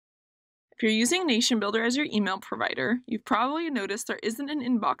If you're using NationBuilder as your email provider, you've probably noticed there isn't an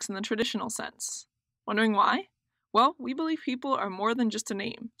inbox in the traditional sense. Wondering why? Well, we believe people are more than just a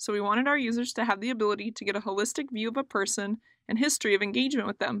name, so we wanted our users to have the ability to get a holistic view of a person and history of engagement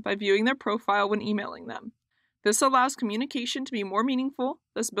with them by viewing their profile when emailing them. This allows communication to be more meaningful,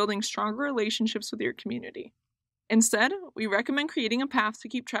 thus building stronger relationships with your community. Instead, we recommend creating a path to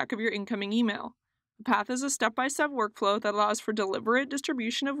keep track of your incoming email. A path is a step-by-step workflow that allows for deliberate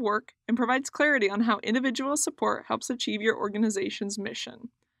distribution of work and provides clarity on how individual support helps achieve your organization's mission.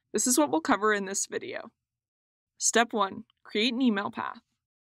 This is what we'll cover in this video. Step 1. Create an email path.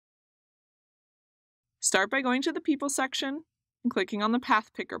 Start by going to the People section and clicking on the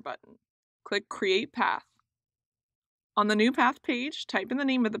Path Picker button. Click Create Path. On the New Path page, type in the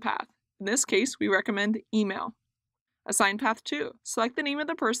name of the path. In this case, we recommend Email. Assign Path 2. Select the name of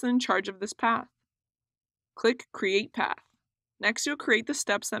the person in charge of this path. Click Create Path. Next, you'll create the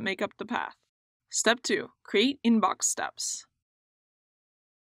steps that make up the path. Step 2. Create inbox steps.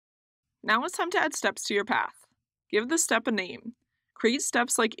 Now it's time to add steps to your path. Give the step a name. Create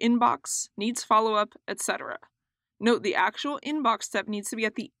steps like inbox, needs follow-up, etc. Note the actual inbox step needs to be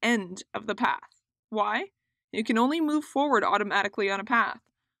at the end of the path. Why? You can only move forward automatically on a path.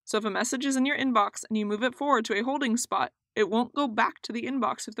 So if a message is in your inbox and you move it forward to a holding spot, it won't go back to the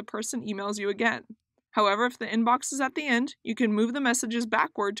inbox if the person emails you again. However, if the inbox is at the end, you can move the messages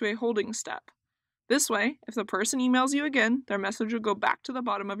backward to a holding step. This way, if the person emails you again, their message will go back to the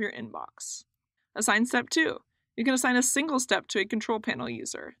bottom of your inbox. Assign Step 2. You can assign a single step to a control panel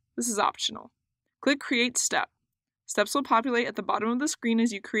user. This is optional. Click Create Step. Steps will populate at the bottom of the screen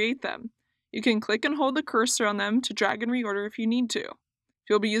as you create them. You can click and hold the cursor on them to drag and reorder if you need to. If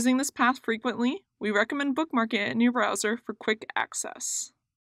you'll be using this path frequently, we recommend bookmarking it in your browser for quick access.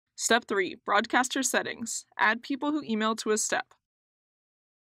 Step 3. Broadcaster Settings. Add people who email to a step.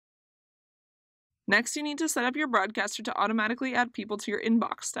 Next, you need to set up your broadcaster to automatically add people to your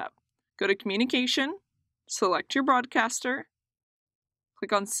inbox step. Go to Communication, select your broadcaster,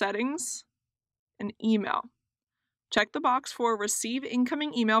 click on Settings, and Email. Check the box for Receive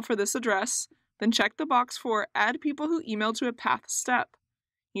Incoming Email for this address, then check the box for Add People who email to a path step.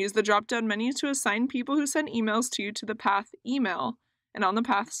 Use the drop-down menu to assign people who send emails to you to the path Email, and on the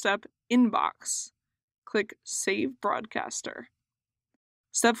path step Inbox. Click Save Broadcaster.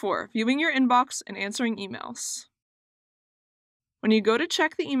 Step 4. Viewing your inbox and answering emails. When you go to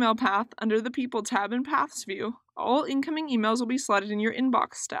check the email path under the People tab in Paths View, all incoming emails will be slotted in your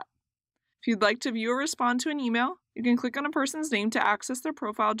inbox step. If you'd like to view or respond to an email, you can click on a person's name to access their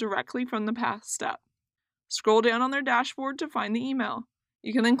profile directly from the path step. Scroll down on their dashboard to find the email.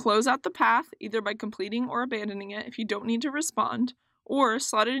 You can then close out the path either by completing or abandoning it if you don't need to respond, or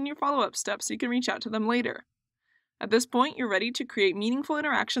slot it in your follow-up step so you can reach out to them later. At this point, you're ready to create meaningful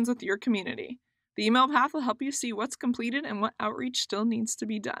interactions with your community. The email path will help you see what's completed and what outreach still needs to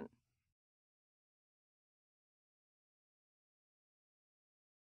be done.